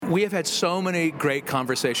We have had so many great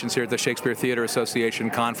conversations here at the Shakespeare Theater Association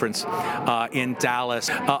Conference in Dallas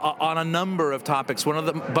on a number of topics. One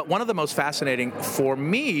of the most fascinating for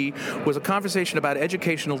me was a conversation about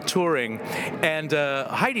educational touring. And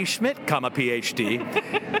Heidi Schmidt, PhD,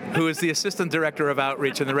 who is the assistant director of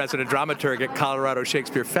outreach and the resident dramaturg at Colorado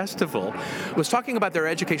Shakespeare Festival, was talking about their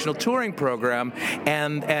educational touring program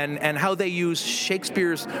and how they use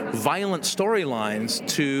Shakespeare's violent storylines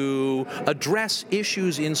to address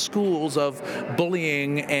issues in schools of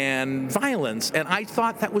bullying and violence. And I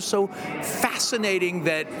thought that was so fascinating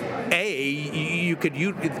that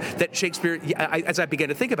that Shakespeare, as I began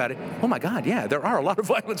to think about it, oh my God, yeah, there are a lot of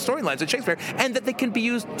violent storylines in Shakespeare, and that they can be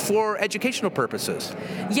used for educational purposes.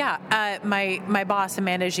 Yeah, my boss,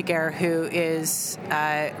 Amanda Giguère, who is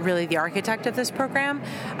really the architect of this program,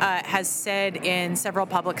 has said in several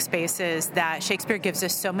public spaces that Shakespeare gives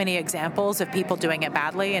us so many examples of people doing it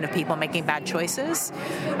badly and of people making bad choices,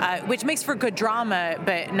 which makes for good drama,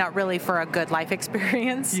 but not really for a good life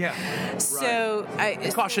experience. Yeah. So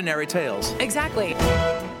cautionary tales. Exactly.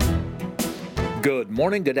 Good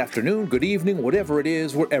morning, good afternoon, good evening, whatever it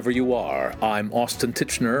is, wherever you are. I'm Austin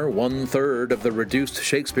Titchener, 1/3 of the Reduced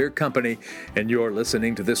Shakespeare Company, and you're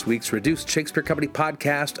listening to this week's Reduced Shakespeare Company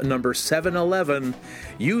podcast number 711,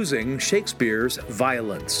 Using Shakespeare's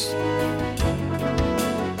Violence.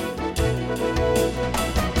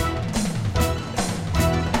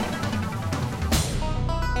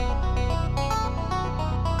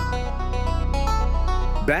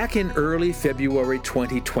 Back in early February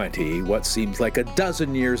 2020, what seems like a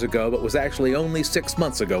dozen years ago, but was actually only 6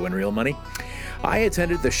 months ago in real money, I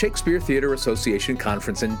attended the Shakespeare Theater Association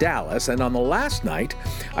Conference in Dallas, and on the last night,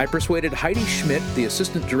 I persuaded Heidi Schmidt, the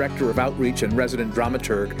Assistant Director of Outreach and Resident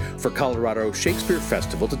Dramaturg for Colorado Shakespeare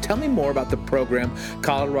Festival, to tell me more about the program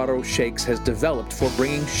Colorado Shakes has developed for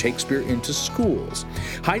bringing Shakespeare into schools.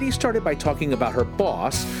 Heidi started by talking about her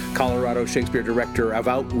boss, Colorado Shakespeare Director of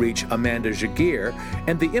Outreach Amanda Giguère,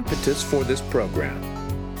 and the impetus for this program.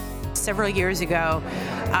 Several years ago,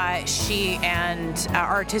 she and our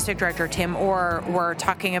artistic director, Tim Orr, were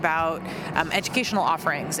talking about educational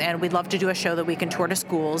offerings, and we'd love to do a show that we can tour to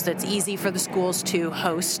schools that's easy for the schools to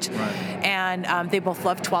host. Right. And they both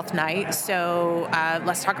love Twelfth Night, so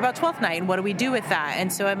let's talk about Twelfth Night and what do we do with that?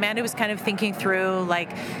 And so Amanda was kind of thinking through,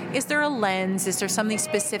 like, is there a lens? Is there something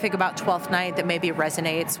specific about Twelfth Night that maybe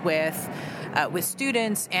resonates with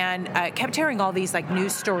students, and kept hearing all these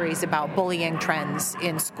news stories about bullying trends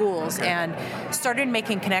in schools, and started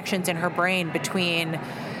making connections in her brain between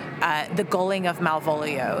the gulling of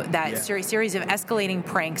Malvolio, that series of escalating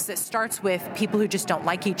pranks that starts with people who just don't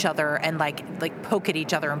like each other and like poke at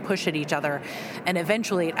each other and push at each other, and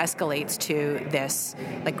eventually it escalates to this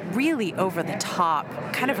really over the top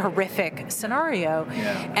kind of horrific scenario.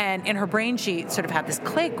 And in her brain she sort of had this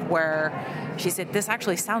click where she said, this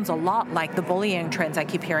actually sounds a lot like the bullying trends I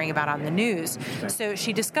keep hearing about on the news. So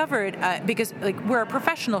she discovered, because we're a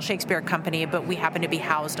professional Shakespeare company, but we happen to be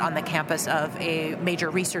housed on the campus of a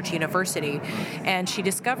major research university, and she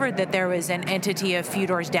discovered that there was an entity a few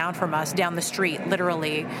doors down from us, down the street,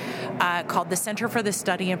 literally, called the Center for the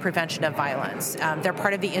Study and Prevention of Violence. They're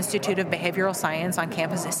part of the Institute of Behavioral Science on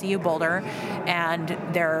campus at CU Boulder, and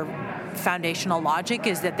their foundational logic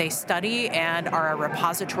is that they study and are a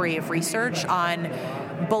repository of research on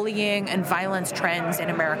bullying and violence trends in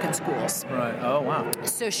American schools. Right. Oh, wow.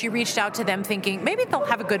 So she reached out to them thinking maybe they'll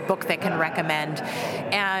have a good book they can recommend.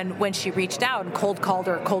 And when she reached out and cold called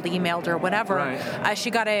or cold emailed or whatever,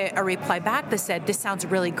 she got a reply back that said, this sounds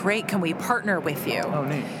really great. Can we partner with you? Oh,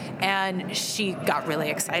 neat. And she got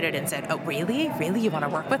really excited and said, oh, really? Really? You want to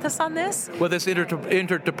work with us on this? Well, this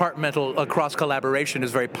interdepartmental cross-collaboration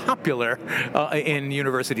is very popular in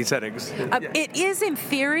university settings. It is in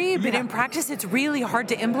theory, but in practice it's really hard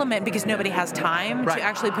to implement because nobody has time to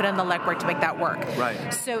actually put in the legwork to make that work.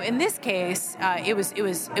 Right. So in this case, it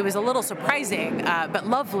was a little surprising, but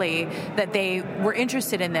lovely that they were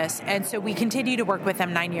interested in this. And so we continue to work with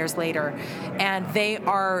them 9 years later. And they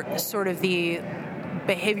are sort of the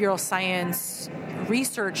behavioral science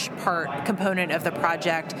research component of the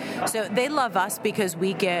project. So they love us because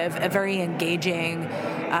we give a very engaging,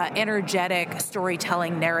 energetic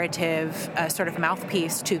storytelling narrative sort of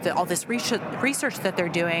mouthpiece to all this research that they're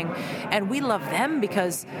doing. And we love them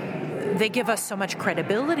because they give us so much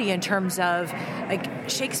credibility in terms of, like,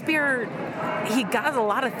 Shakespeare, he got a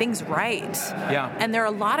lot of things right. Yeah. And there are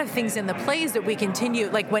a lot of things in the plays that we continue,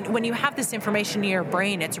 like when you have this information in your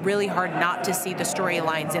brain, it's really hard not to see the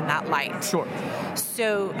storylines in that light. Sure.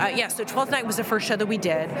 So, so Twelfth Night was the first show that we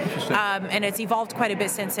did. And it's evolved quite a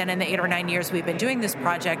bit since then in the 8 or 9 years we've been doing this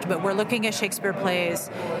project. But we're looking at Shakespeare plays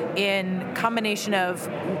in combination of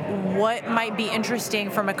what might be interesting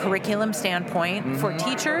from a curriculum standpoint for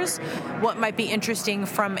teachers, what might be interesting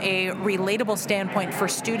from a relatable standpoint for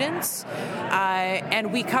students.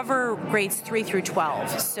 And we cover grades 3 through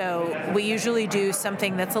 12. So we usually do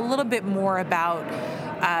something that's a little bit more about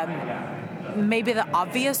maybe the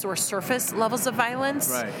obvious or surface levels of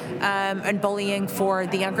violence, and bullying for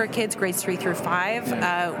the younger kids, grades 3 through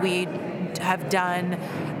 5. We have done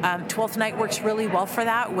Twelfth Night works really well for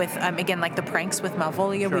that with, again, like the pranks with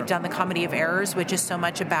Malvolio. We've done the Comedy of Errors, which is so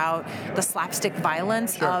much about the slapstick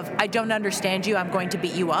violence of, I don't understand you, I'm going to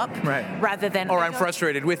beat you up, rather than... Or I'm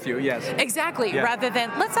frustrated with you, yes. Exactly, rather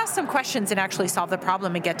than, let's ask some questions and actually solve the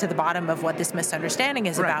problem and get to the bottom of what this misunderstanding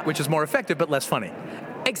is about. Which is more effective, but less funny.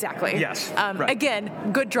 Exactly. Yes.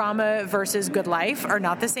 Again, good drama versus good life are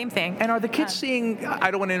not the same thing. And are the kids seeing,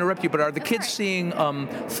 I don't want to interrupt you, but are the kids seeing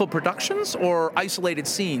full productions or isolated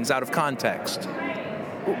scenes out of context?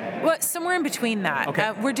 Well, somewhere in between that.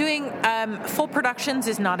 Okay. We're doing full productions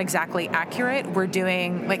is not exactly accurate. We're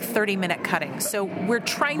doing like 30-minute cuttings. So we're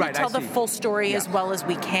trying to tell the full story as well as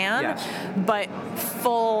we can, but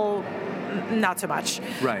full... not so much.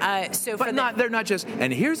 Right. They're not just,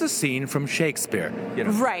 and here's a scene from Shakespeare. You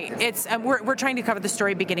know? Right. It's we're trying to cover the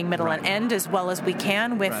story beginning, middle, and end as well as we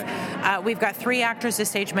can. With we've got 3 actors, a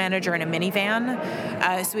stage manager, and a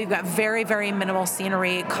minivan. So we've got very, very minimal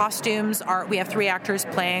scenery. Costumes are, we have 3 actors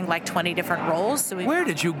playing like 20 different roles. So where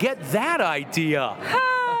did you get that idea?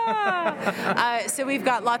 So we've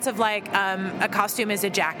got lots of like a costume is a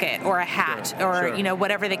jacket or a hat or you know,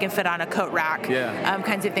 whatever they can fit on a coat rack,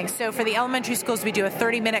 kinds of things. So for the elementary schools we do a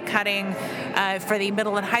 30-minute cutting. For the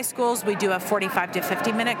middle and high schools we do a 45 to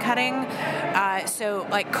 50-minute cutting. So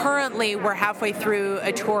like currently we're halfway through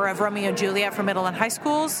a tour of Romeo and Juliet for middle and high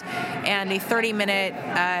schools, and a 30-minute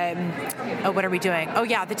what are we doing? Oh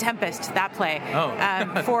yeah, The Tempest, that play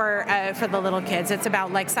for the little kids. It's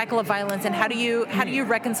about like cycle of violence and how do you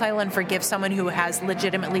reconcile and forgive someone who has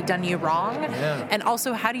legitimately done you wrong, and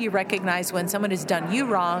also how do you recognize when someone has done you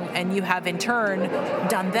wrong and you have in turn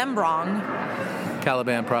done them wrong.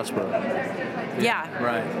 Caliban Prospero.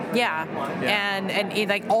 And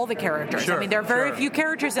like all the characters. I mean, there are very few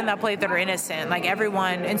characters in that play that are innocent. Like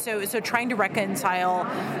everyone, and so trying to reconcile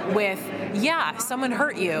with someone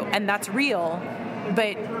hurt you and that's real,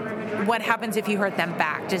 but what happens if you hurt them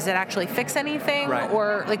back? Does it actually fix anything,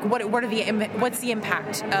 or like what's the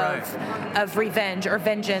impact of revenge or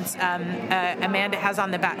vengeance? Amanda has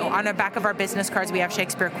on the back of our business cards we have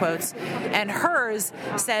Shakespeare quotes, and hers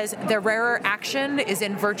says the rarer action is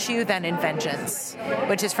in virtue than in vengeance,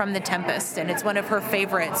 which is from The Tempest, and it's one of her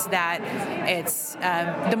favorites. That it's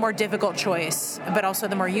the more difficult choice, but also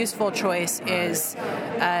the more useful choice is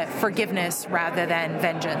forgiveness rather than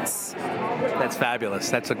vengeance. That's fabulous.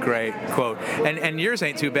 That's a great quote. And yours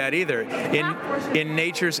ain't too bad either. In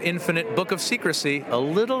nature's infinite book of secrecy, a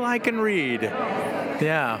little I can read.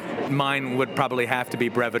 Yeah. Mine would probably have to be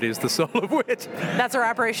brevity is the soul of wit. That's our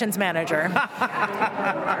operations manager.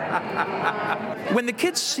 When the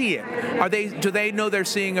kids see it, do they know they're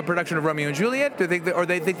seeing a production of Romeo and Juliet? Or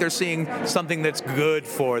they think they're seeing something that's good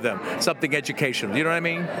for them, something educational? You know what I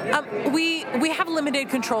mean? We have limited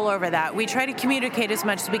control over that. We try to communicate as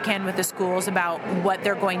much as we can with the schools about what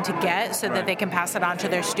they're going to get so that they can pass it on to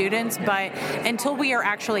their students. But until we are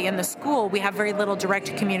actually in the school, we have very little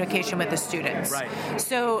direct communication with the students. Right.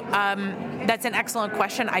 So that's an excellent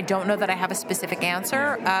question. I don't know that I have a specific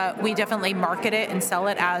answer. We definitely market it and sell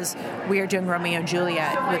it as we are doing Romeo and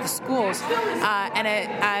Juliet with the schools. And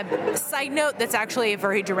a side note that's actually a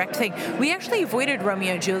very direct thing. We actually avoided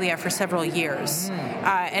Romeo and Juliet for several years.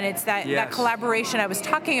 And it's that collaboration I was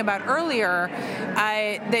talking about earlier.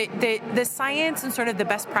 The science and sort of the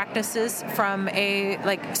best practices from a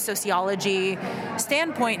like sociology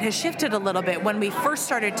standpoint has shifted a little bit. When we first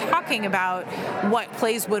started talking about what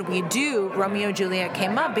plays would we do, Romeo and Juliet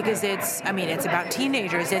came up because it's about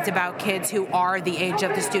teenagers. It's about kids who are the age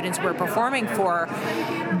of the students we're performing for.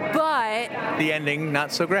 But the ending,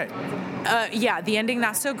 not so great. The ending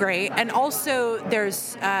not so great, and also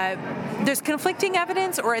there's conflicting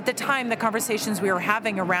evidence, or at the time the conversations we were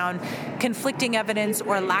having around conflicting evidence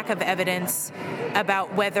or lack of evidence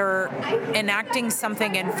about whether enacting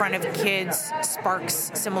something in front of kids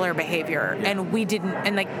sparks similar behavior, and we didn't,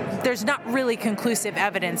 and like there's not really conclusive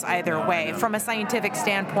evidence guidance either way. From a scientific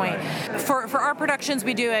standpoint, for our productions,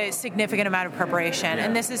 we do a significant amount of preparation,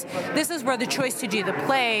 and this is where the choice to do the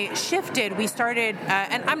play shifted. We started,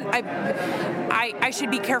 and I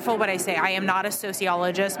should be careful what I say. I am not a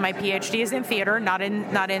sociologist. My PhD is in theater, not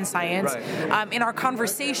in science. Right. In our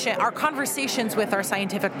conversations with our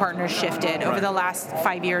scientific partners shifted over the last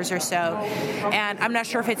 5 years or so, and I'm not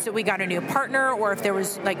sure if it's that we got a new partner or if there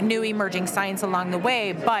was like new emerging science along the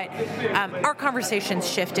way, but our conversations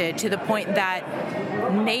shifted to the point that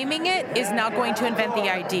naming it is not going to invent the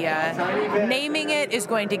idea. Naming it is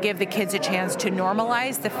going to give the kids a chance to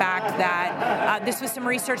normalize the fact that this was some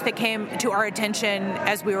research that came to our attention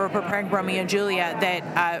as we were preparing Romeo and Juliet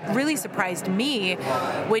that really surprised me,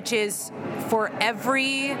 which is for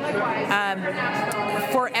every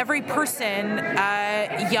person,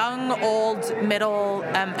 young, old, middle,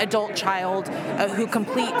 adult child who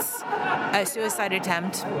completes a suicide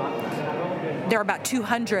attempt, there are about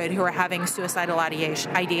 200 who are having suicidal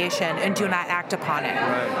ideation and do not act upon it.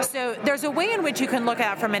 Right. So there's a way in which you can look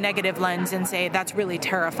at it from a negative lens and say that's really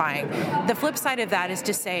terrifying. The flip side of that is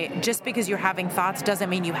to say just because you're having thoughts doesn't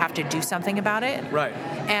mean you have to do something about it. Right.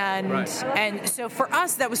 And so for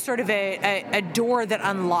us, that was sort of a door that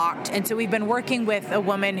unlocked. And so we've been working with a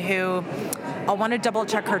woman who, I want to double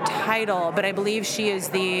check her title, but I believe she is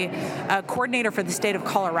the coordinator for the state of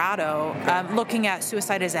Colorado, looking at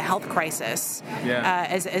suicide as a health crisis.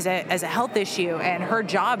 As a health issue, and her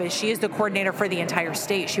job is she is the coordinator for the entire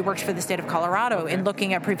state. She works for the state of Colorado in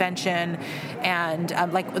looking at prevention and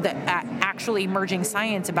like the actually emerging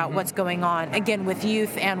science about what's going on, again, with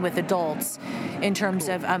youth and with adults in terms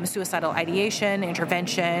of suicidal ideation,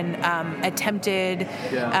 intervention, attempted,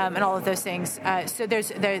 and all of those things. So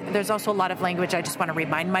there's also a lot of language I just want to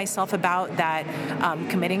remind myself about, that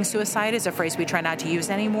committing suicide is a phrase we try not to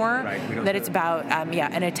use anymore, that it's about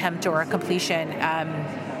an attempt or a completion.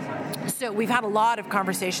 So we've had a lot of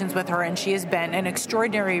conversations with her, and she has been an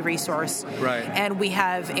extraordinary resource. Right. And we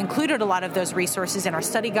have included a lot of those resources in our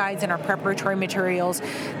study guides and our preparatory materials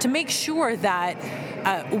to make sure that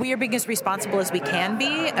we are being as responsible as we can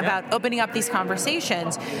be about opening up these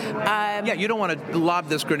conversations. You don't want to lob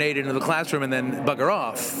this grenade into the classroom and then bugger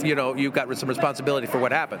off. You know, you've got some responsibility for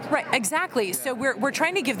what happens. Right, exactly. So we're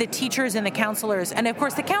trying to give the teachers and the counselors, and of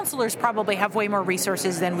course the counselors probably have way more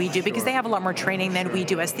resources than we do because they have a lot more training than we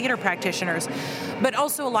do as theater practitioners. But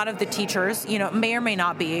also a lot of the teachers, may or may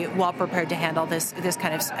not be well prepared to handle this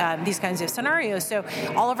kind of these kinds of scenarios. So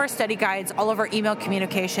all of our study guides, all of our email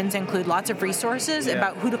communications include lots of resources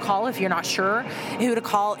about who to call if you're not sure, who to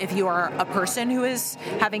call if you are a person who is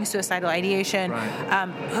having suicidal ideation,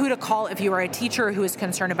 who to call if you are a teacher who is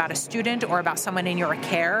concerned about a student or about someone in your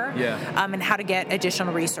care, and how to get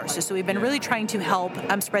additional resources. So we've been really trying to help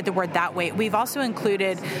spread the word that way. We've also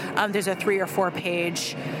included, there's a 3 or 4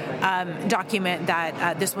 page document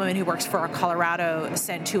that this woman who works for Colorado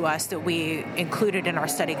sent to us that we included in our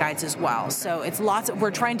study guides as well. So it's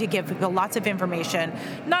we're trying to give people lots of information,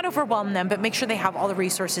 not overwhelm them, but make sure they have all the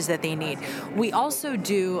resources that they need. We also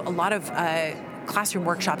do a lot of classroom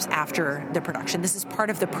workshops after the production. This is part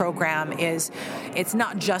of the program. It's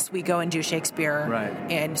not just we go and do Shakespeare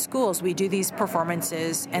in schools. We do these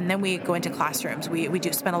performances and then we go into classrooms. We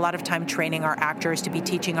do spend a lot of time training our actors to be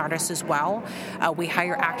teaching artists as well. We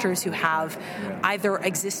hire actors who have either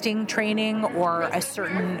existing training or a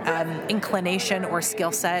certain inclination or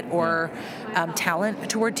skill set or talent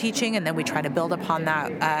toward teaching, and then we try to build upon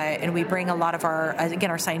that. And we bring a lot of our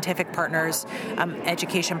scientific partners,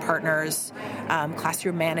 education partners,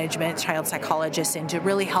 classroom management, child psychologists, and to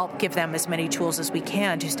really help give them as many tools as we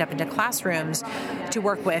can to step into classrooms to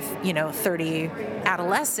work with 30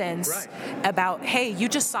 adolescents about, hey, you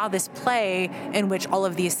just saw this play in which all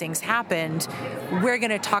of these things happened. We're going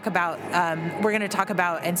to talk about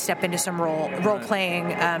and step into some role playing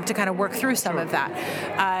to kind of work through some of that.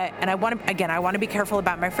 And I want to be careful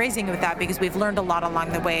about my phrasing with that because we've learned a lot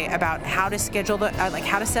along the way about how to schedule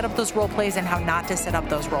how to set up those role plays and how not to set up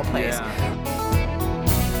those role plays.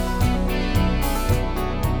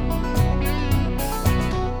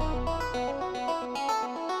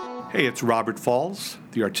 Hey, it's Robert Falls,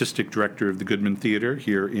 the artistic director of the Goodman Theater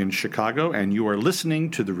here in Chicago, and you are listening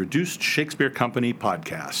to the Reduced Shakespeare Company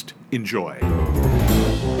podcast. Enjoy.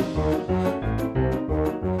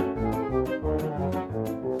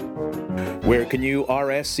 Where can you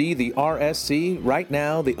RSC the RSC? Right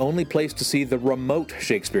now, the only place to see the remote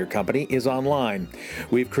Shakespeare Company is online.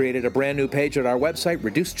 We've created a brand new page at our website,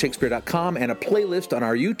 reducedshakespeare.com, and a playlist on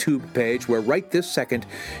our YouTube page where right this second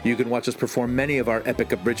you can watch us perform many of our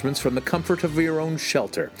epic abridgments from the comfort of your own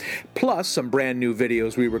shelter. Plus, some brand new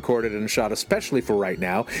videos we recorded and shot especially for right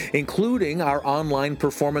now, including our online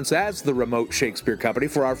performance as the remote Shakespeare Company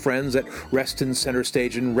for our friends at Reston Center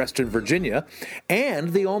Stage in Reston, Virginia,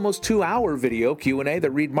 and the almost 2-hour video Q&A that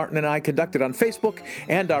Reed Martin and I conducted on Facebook,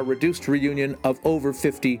 and our reduced reunion of over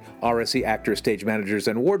 50 RSC actors, stage managers,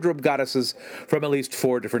 and wardrobe goddesses from at least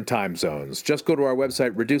 4 different time zones. Just go to our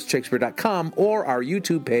website, reducedshakespeare.com, or our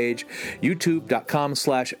YouTube page,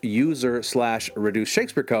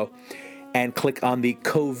 youtube.com/user/reducedshakespeareco, and click on the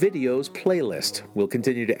Co-Videos playlist. We'll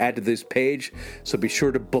continue to add to this page, so be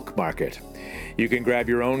sure to bookmark it. You can grab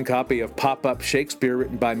your own copy of Pop-Up Shakespeare,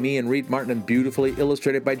 written by me and Reed Martin and beautifully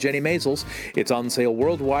illustrated by Jenny Maisels. It's on sale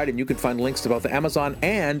worldwide, and you can find links to both Amazon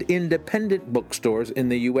and independent bookstores in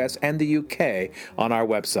the U.S. and the U.K. on our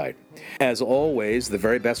website. As always, the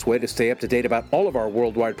very best way to stay up to date about all of our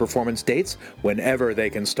worldwide performance dates, whenever they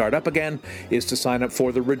can start up again, is to sign up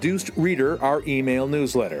for the Reduced Reader, our email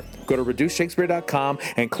newsletter. Go to reducedshakespeare.com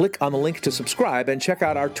and click on the link to subscribe, and check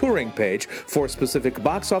out our touring page for specific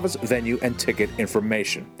box office, venue, and ticket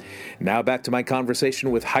information. Now back to my conversation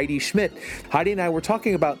with Heidi Schmidt. Heidi and I were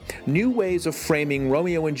talking about new ways of framing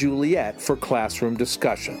Romeo and Juliet for classroom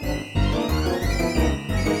discussion.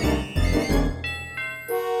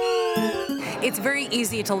 It's very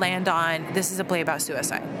easy to land on, this is a play about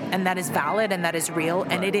suicide, and that is valid, and that is real,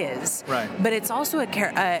 and it is. Right. But it's also a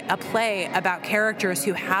play about characters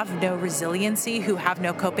who have no resiliency, who have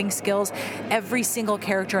no coping skills. Every single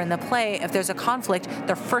character in the play, if there's a conflict,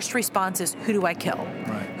 their first response is, who do I kill?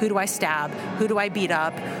 Right. Who do I stab? Who do I beat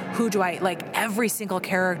up? Every single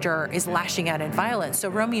character is lashing out in violence. So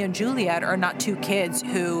Romeo and Juliet are not two kids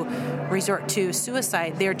who resort to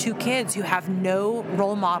suicide. They're two kids who have no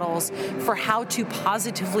role models for how to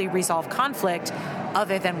positively resolve conflict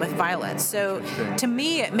other than with violence. So to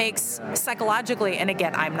me, it makes psychologically, and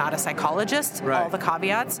again, I'm not a psychologist, right, all the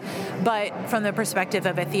caveats, but from the perspective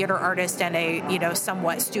of a theater artist and a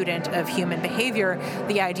somewhat student of human behavior,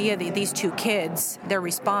 the idea that these two kids, their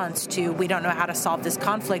response to, we don't know how to solve this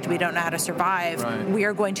conflict, we don't know how to survive, right, we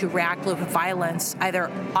are going to react with violence either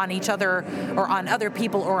on each other or on other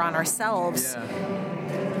people or on ourselves. Yeah.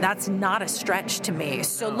 That's not a stretch to me.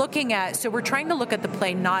 So we're trying to look at the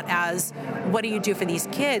play not as what do you do for these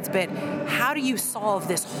kids, but how do you solve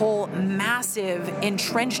this whole massive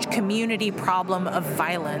entrenched community problem of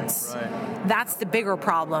violence? Right. That's the bigger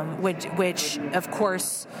problem, which of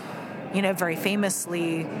course, very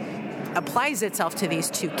famously applies itself to these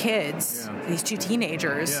two kids, these two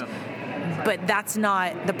teenagers. Yeah. But that's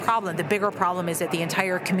not the problem. The bigger problem is that the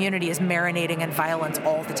entire community is marinating in violence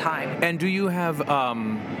all the time. And do you have,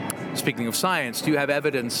 speaking of science, do you have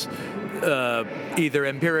evidence, either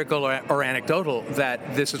empirical or anecdotal,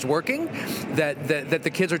 that this is working? That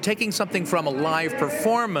the kids are taking something from a live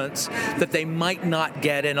performance that they might not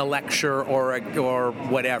get in a lecture or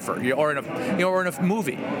whatever, or in a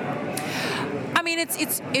movie? I mean,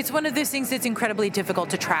 it's one of those things that's incredibly difficult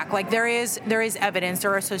to track. Like there is evidence,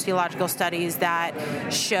 there are sociological studies that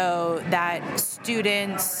show that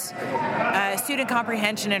student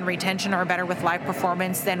comprehension and retention are better with live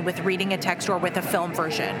performance than with reading a text or with a film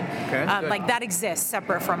version. Okay, that exists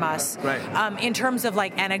separate from us. Right. In terms of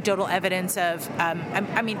anecdotal evidence of,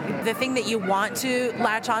 the thing that you want to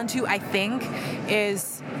latch onto, I think,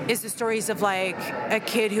 is the stories of a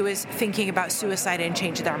kid who is thinking about suicide and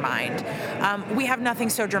changed their mind. We have nothing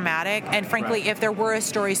so dramatic, and frankly, right, if there were a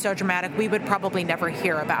story so dramatic, we would probably never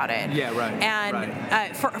hear about it. Yeah, right. And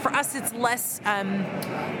right. For us, it's less.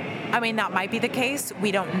 That might be the case.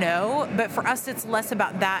 We don't know, but for us, it's less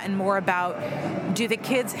about that and more about, do the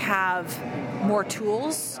kids have more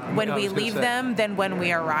tools when we leave them than when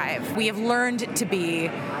we arrive? We have learned to be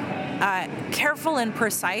careful and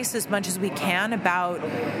precise as much as we can about.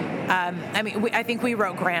 I think we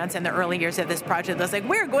wrote grants in the early years of this project that was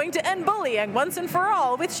we're going to end bullying once and for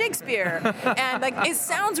all with Shakespeare. And it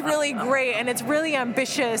sounds really great and it's really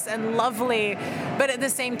ambitious and lovely, but at the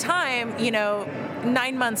same time,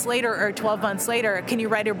 9 months later or 12 months later, can you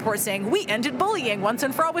write a report saying, we ended bullying once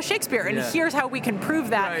and for all with Shakespeare, and here's how we can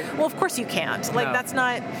prove that? Right. Well, of course you can't. That's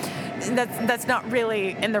not... that's not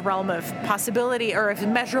really in the realm of possibility or of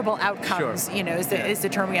measurable outcomes. Sure. Is the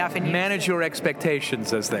term we often use. Manage your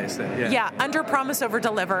expectations, as they say. Yeah, under promise, over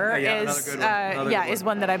deliver is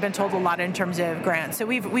one that I've been told a lot in terms of grants. So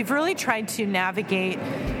we've really tried to navigate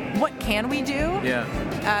what can we do,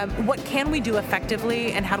 what can we do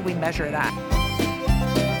effectively, and how do we measure that.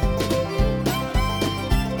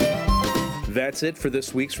 That's it for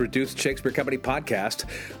this week's Reduced Shakespeare Company podcast.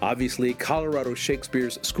 Obviously, Colorado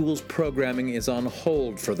Shakespeare's schools programming is on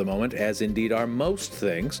hold for the moment, as indeed are most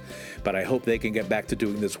things, but I hope they can get back to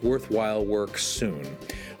doing this worthwhile work soon.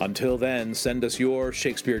 Until then, send us your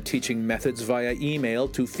Shakespeare teaching methods via email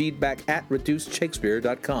to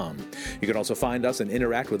feedback@reducedshakespeare.com. You can also find us and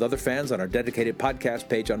interact with other fans on our dedicated podcast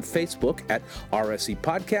page on Facebook at RSC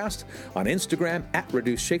Podcast, on Instagram at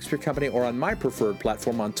Reduced Shakespeare Company, or on my preferred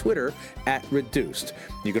platform on Twitter at Reduced.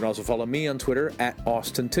 You can also follow me on Twitter at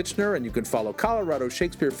Austin Titchener, and you can follow Colorado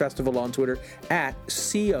Shakespeare Festival on Twitter at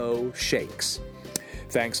CO Shakes.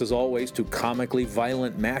 Thanks, as always, to comically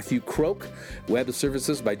violent Matthew Croak, web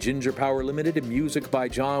services by Ginger Power Limited, and music by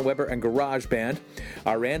John Weber and GarageBand.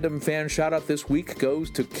 Our random fan shout-out this week goes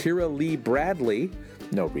to Kira Lee Bradley.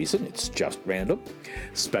 No reason, it's just random.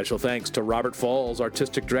 Special thanks to Robert Falls,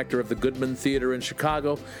 Artistic Director of the Goodman Theater in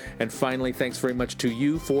Chicago. And finally, thanks very much to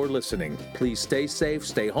you for listening. Please stay safe,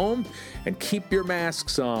 stay home, and keep your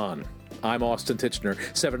masks on. I'm Austin Titchener,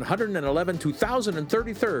 711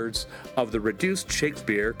 2033rds of the Reduced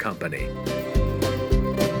Shakespeare Company.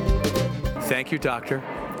 Thank you, Doctor.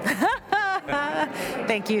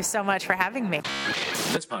 Thank you so much for having me.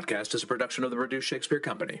 This podcast is a production of the Reduced Shakespeare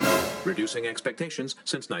Company, reducing expectations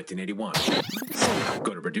since 1981.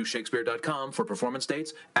 Go to reducedshakespeare.com for performance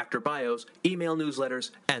dates, actor bios, email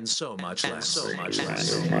newsletters, and so much less.